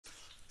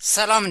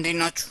ሰላም እንዴት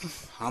ናችሁ?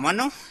 አማን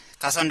ነው።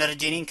 ካሳን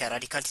ደረጀ ነኝ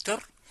ከራዲካል ቲቶር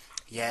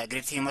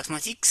የግሬድ 10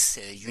 ማትማቲክስ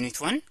ዩኒት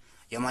 1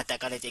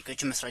 የማጠቃለያ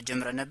ጥያቄዎችን መስራት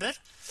ጀምረን ነበር።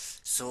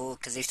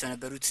 ከዚህ በፊት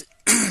የነበሩት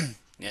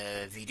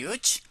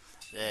ቪዲዮዎች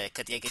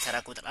ከጥያቄ ተራ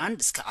ቁጥር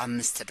 1 እስከ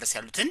 5 ድረስ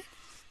ያሉትን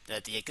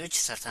ጥያቄዎች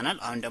ሰርተናል።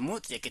 አሁን ደግሞ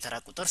ጥያቄ ተራ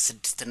ቁጥር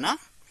 6 እና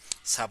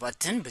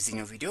 7ን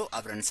በዚህኛው ቪዲዮ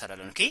አብረን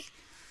እንሰራለን። ኦኬ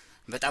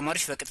በጣም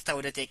አሪፍ። በቀጥታ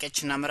ወደ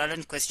ጥያቄያችን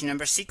እናመራለን። question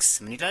number 6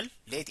 ምን ይላል?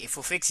 let f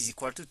of x is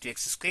equal to 2x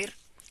square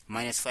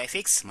minus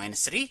 5x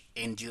minus 3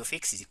 and g of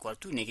x is equal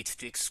to negative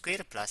 2x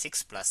square plus x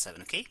plus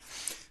 7. okay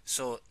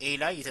so a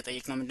ላይ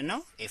የተጠየቅነው ምንድነው?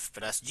 f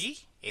plus g,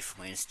 f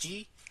minus g,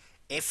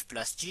 f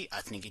plus g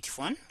at negative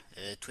 1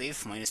 to f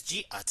minus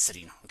g at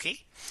 3 ነው። okay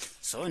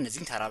so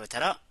እነዚህን ተራ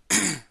በተራ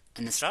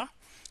እንስራ።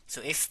 so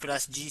f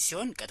plus g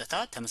ሲሆን ቀጥታ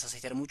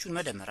ተመሳሳይ ተርሞቹን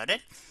መደመር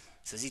አይደል?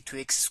 ስለዚህ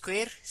 2x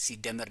square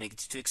ሲደመር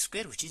negative 2x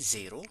square which is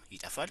 0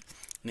 ይጠፋል።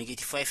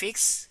 negative 5x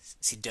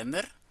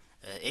ሲደመር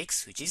x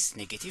which is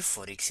negative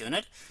 4x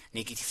ይሆናል።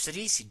 negative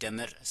 3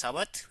 ሲደመር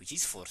 7 which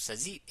is 4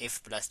 ስለዚህ f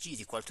plus g is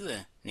equal to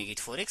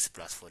negative 4x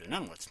plus 4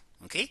 ይሆናል ማለት ነው።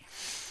 okay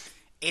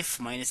f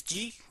minus g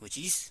which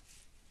is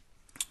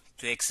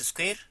 2x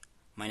square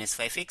minus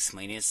 5x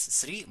minus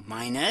 3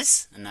 minus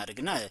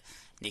እናደርግና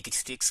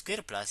negative 2x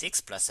square plus x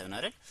plus 7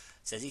 አይደል?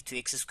 ስለዚህ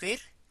 2x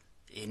square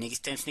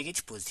negative times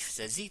negative positive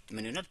ስለዚህ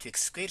ምን ይሆናል? 2x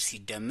square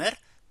ሲደመር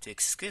 2x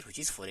square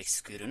which is 4x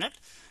square ይሆናል።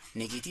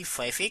 negative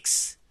 5x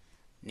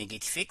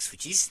negative x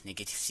which is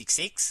negative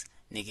 6x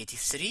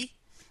negative 3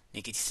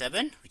 negative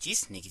 7 which is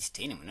negative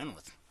 10 ይሆናል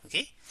ማለት ነው። ኦኬ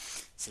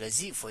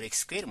ስለዚህ 4x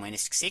square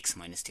minus 6x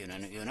minus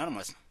 10 ይሆናል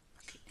ማለት ነው።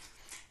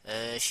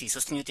 እሺ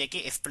ሶስተኛው ጥያቄ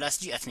f plus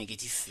g at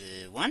negative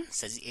 1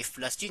 ስለዚህ f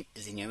plus g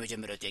እዚህኛው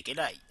የመጀመሪያው ጥያቄ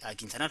ላይ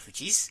አግኝተናል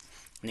which is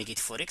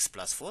negative 4x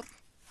plus 4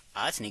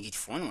 at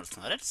negative 1 ማለት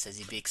ነው አይደል?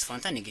 ስለዚህ በx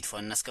ፋንታ negative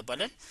 1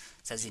 እናስገባለን።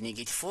 ስለዚህ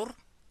negative 4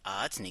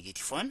 at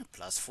negative 1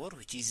 plus 4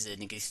 which is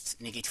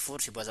negative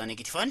 4 ሲባዛ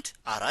negative 1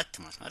 4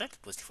 ማለት ነው አይደል?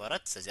 ፖዚቲቭ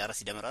 4 ስለዚህ 4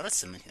 ሲደመር 4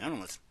 8 ይሆናል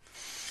ማለት ነው።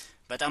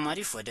 በጣም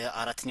አሪፍ። ወደ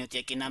አራተኛው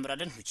ጥያቄ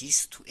እናምራለን which is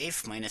 2f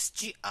minus g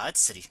at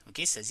 3 ኦኬ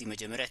ስለዚህ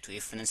መጀመሪያ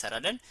 2f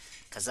እንሰራለን፣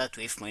 ከዛ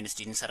 2f minus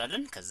g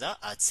እንሰራለን፣ ከዛ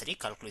at 3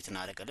 ካልኩሌት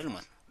እናደርጋለን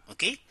ማለት ነው።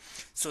 ኦኬ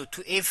ሶ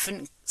 2f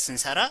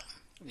ስንሰራ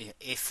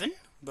f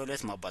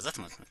በሁለት ማባዛት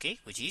ማለት ነው። ኦኬ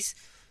which is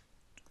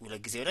 2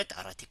 ጊዜ 2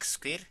 4x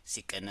square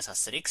ሲቀነስ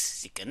 10x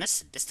ሲቀነስ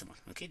 6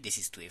 ማለት ነው። ኦኬ this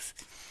is 2f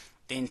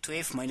then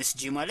 2f minus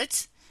g ማለት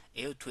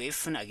ይሄው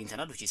 2f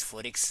አግኝተናል which is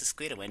 4x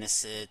square minus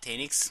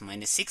 10x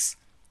minus 6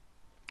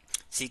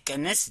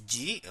 ሲቀነስ g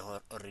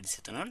ኦሬዲ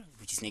ሰጥቷል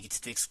which is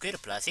negative 2x square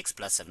plus x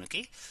plus 7 ኦኬ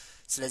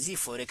ስለዚህ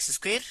 4x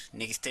square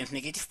negative times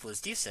negative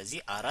positive ስለዚህ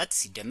 4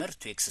 ሲደመር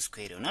 2x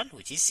square ይሆናል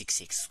which is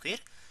 6x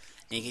square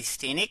negative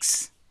 10x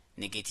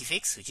negative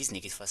x which is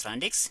negative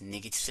 11x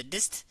negative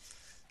 6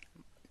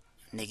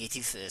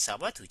 negative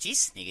 7 which is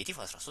negative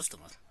 13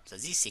 ማለት ነው።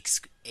 ስለዚህ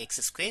 6x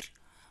square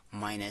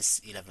minus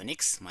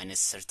 11x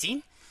minus 13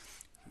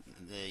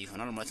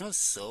 ይሆናል ማለት ነው።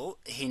 ሶ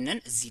ይሄንን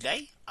እዚህ ላይ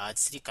at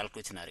 3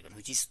 ካልኩሌት እናደርጋለን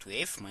which is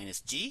 2f minus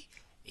g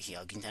ይሄ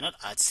አግኝተናል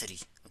at 3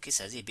 ኦኬ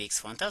ስለዚህ በx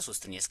ፋንታ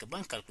 3ን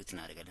ያስገባን ካልኩሌት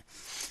እናደርጋለን።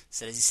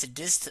 ስለዚህ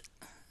 6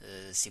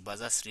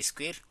 ሲባዛ 3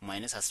 ስኩዌር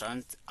minus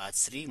 11 at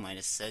 3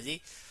 minus ስለዚህ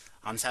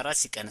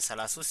 54 ሲቀነስ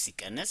 33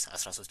 ሲቀነስ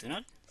 13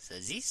 ይሆናል።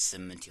 ስለዚህ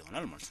 8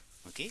 ይሆናል ማለት ነው።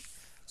 ኦኬ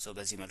ሶ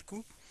በዚህ መልኩ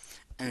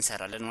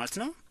እንሰራለን ማለት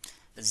ነው።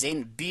 then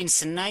b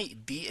ስናይ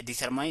b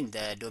determine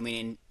the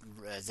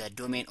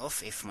domain of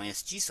f minus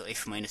g so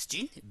f minus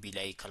g b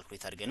ላይ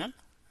ካልኩሌት አድርገናል።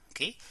 ኦኬ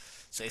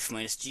so f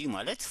minus g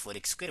ማለት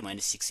 4x square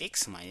minus 6x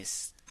minus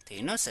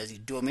 10 ነው። ስለዚህ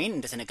ዶሜን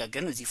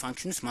እንደተነጋገርነው እዚህ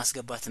ፋንክሽን ውስጥ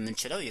ማስገባት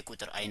የምንችለው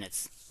የቁጥር አይነት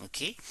ኦኬ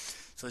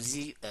so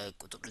እዚህ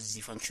ቁጥር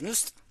እዚህ ፋንክሽን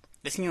ውስጥ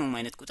የትኛውም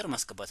አይነት ቁጥር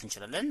ማስገባት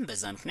እንችላለን።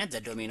 በዛ ምክንያት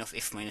the domain of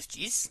f minus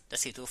g is the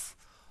set of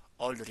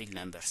all real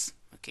numbers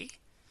ኦኬ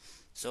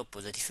ሶ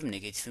ፖዚቲቭም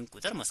ኔጌቲቭም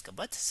ቁጥር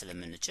ማስገባት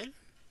ስለምንችል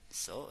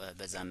ሶ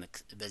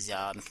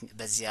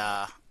በዚያ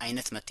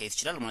አይነት መታየት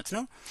ይችላል ማለት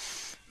ነው።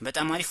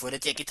 በጣም አሪፍ። ወደ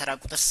ጥያቄ ተራ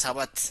ቁጥር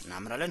 7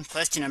 እናምራለን።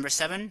 question number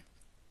 7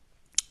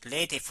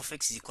 let f of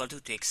x is equal to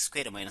 2x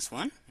square minus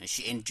 1 እሺ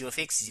and g of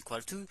x is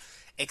equal to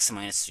x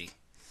minus 3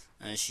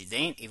 እሺ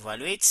then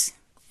evaluate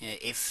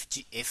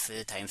f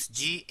times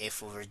g f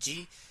over g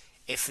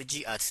f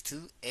g at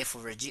 2 f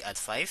over g at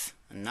 5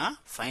 እና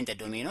find the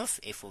domain of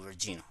f over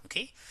g ነው። ኦኬ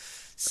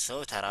ሶ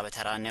ተራ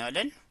በተራ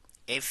እናያለን።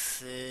 f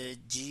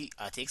g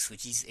at x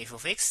which is f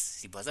of x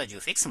ሲባዛ g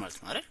of x ማለት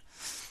ነው አይደል?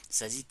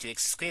 ስለዚህ 2x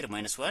square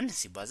minus 1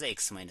 ሲባዛ x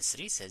minus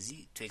 3 ስለዚህ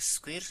 2x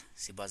square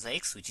ሲባዛ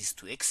x which is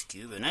 2x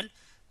cube ይሆናል።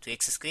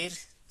 2x square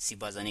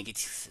ሲባዛ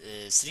negative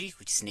 3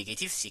 which is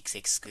negative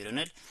 6x square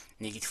ይሆናል።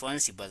 negative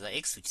 1 ሲባዛ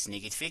x which is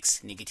negative x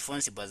negative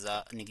 1 ሲባዛ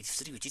negative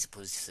 3 which is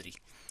positive 3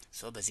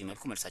 ሶ በዚህ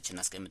መልኩ መልሳችንን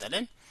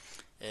እናስቀምጣለን።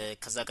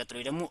 ከዛ ቀጥሎ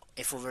ደግሞ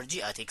f over g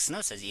at x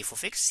ነው። ስለዚህ f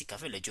of x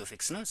ሲካፈል ለg of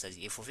x ነው።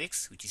 ስለዚህ f of x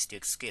which is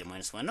 2x square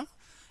minus 1 ነው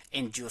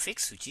and g of x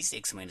which is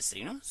x minus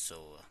 3 ነው። ሶ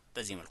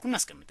በዚህ መልኩ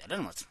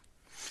እናስቀምጣለን ማለት ነው።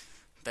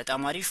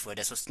 በጣም አሪፍ። ወደ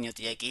ሶስተኛው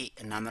ጥያቄ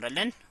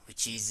እናመራለን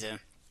which is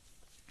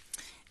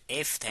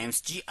f times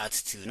g at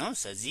 2 ነው።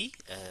 ስለዚህ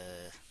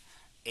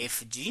f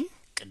g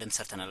ቅድም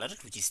ሰርተናል አይደል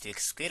which is 2x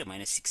square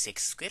minus 6x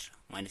square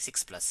minus x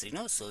plus 3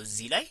 ነው ሶ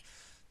እዚህ ላይ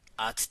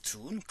at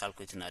 2ን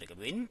ካልኩሌት እናደርገው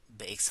ወይም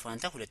በx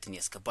ፋንታ ሁለትን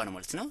ያስገባ ነው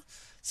ማለት ነው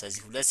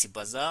ስለዚህ 2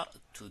 ሲባዛ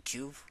 2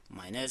 cube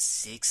minus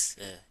 6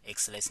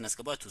 x ላይ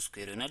ስናስገባ 2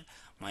 square ይሆናል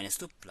minus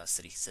 2 plus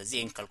 3 ስለዚህ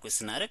ይሄን ካልኩሌት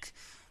ስናደርግ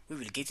we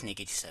will get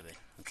negative 7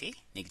 ኦኬ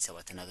ኔጌቲቭ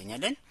 7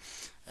 እናገኛለን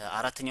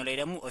አራተኛው ላይ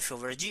ደግሞ f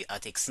over g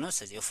at x ነው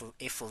ስለዚህ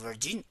f over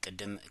g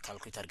ቅድም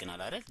ካልኩሌት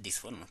አድርገናል አይደል this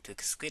one ነው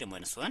 2x square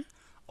minus 1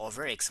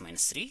 over x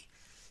minus 3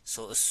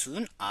 so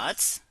እሱን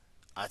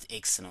at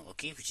x ነው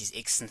ኦኬ which is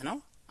x ስንት ነው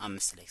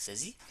 5 ላይ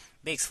ስለዚህ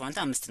በx ፋንታ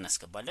 5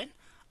 እናስገባለን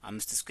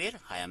 5 ስኩዌር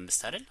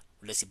 25 አይደል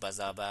 2 ሲባዛ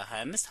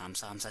በ25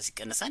 50 50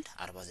 ሲቀነስ 1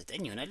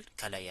 49 ይሆናል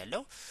ከላይ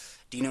ያለው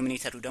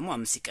ዲኖሚኔተሩ ደግሞ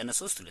 5 ሲቀነስ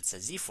 3 2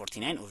 ስለዚህ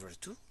 49 over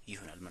 2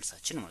 ይሆናል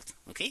መልሳችን ማለት ነው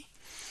ኦኬ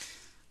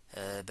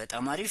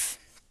በጣም አሪፍ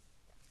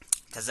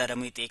ከዛ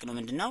ደግሞ የጠየቅነው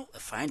ምንድነው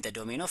find the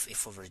domain of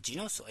f over g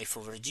ነው so f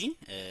over g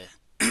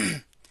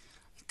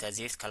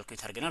ከዚህ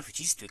ካልኩሌት አድርገናል which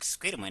is 2x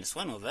square minus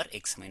 1 over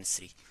x minus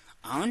 3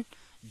 አሁን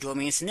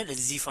ዶሜን ስንል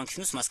እዚህ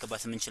ፋንክሽን ውስጥ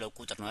ማስገባት የምንችለው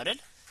ቁጥር ነው አይደል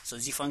ሶ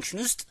እዚህ ፋንክሽን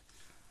ውስጥ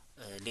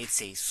ሌትስ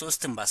ሴይ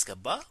 3ን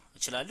ባስገባ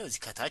እችላለሁ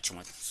እዚህ ከታች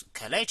ማለት ነው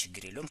ከላይ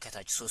ችግር የለውም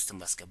ከታች 3ን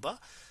ባስገባ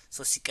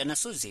 3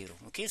 ሲቀነስ 0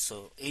 ኦኬ ሶ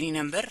ኤኒ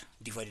ነምበር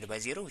ዲቫይድድ ባይ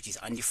 0 which is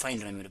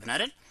undefined ነው የሚሆነው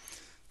አይደል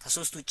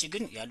ከ3 ውጪ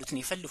ግን ያሉትን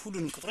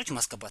ሁሉንም ቁጥሮች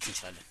ማስገባት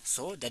እንችላለን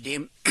ሶ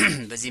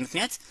በዚህ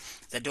ምክንያት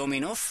the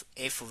domain of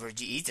f over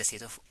g is the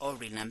set of all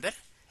real number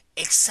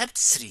except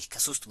 3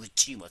 ከ3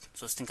 ውጪ ማለት ነው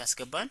 3ን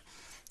ካስገባን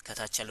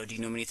ከታች ያለው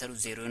ዲኖሚኔተሩ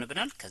 0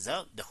 ይሆንብናል ከዛ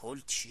the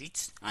whole sheet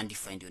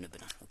undefined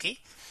ይሆንብናል ኦኬ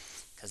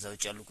ከዛ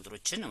ውጪ ያሉ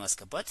ቁጥሮችን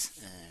ማስገባት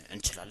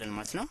እንችላለን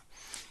ማለት ነው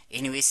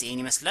ኤኒዌይስ ይሄን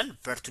ይመስላል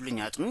በርቱልኝ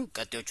አጥኑ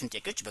ቀጣዮቹን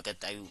ጥያቄዎች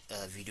በቀጣዩ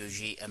ቪዲዮ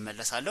ይዤ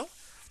እመለሳለሁ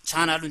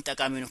ቻናሉን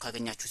ጠቃሚ ነው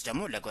ካገኛችሁት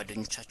ደግሞ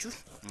ለጓደኞቻችሁ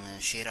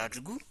ሼር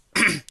አድርጉ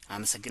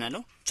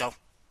አመሰግናለሁ ቻው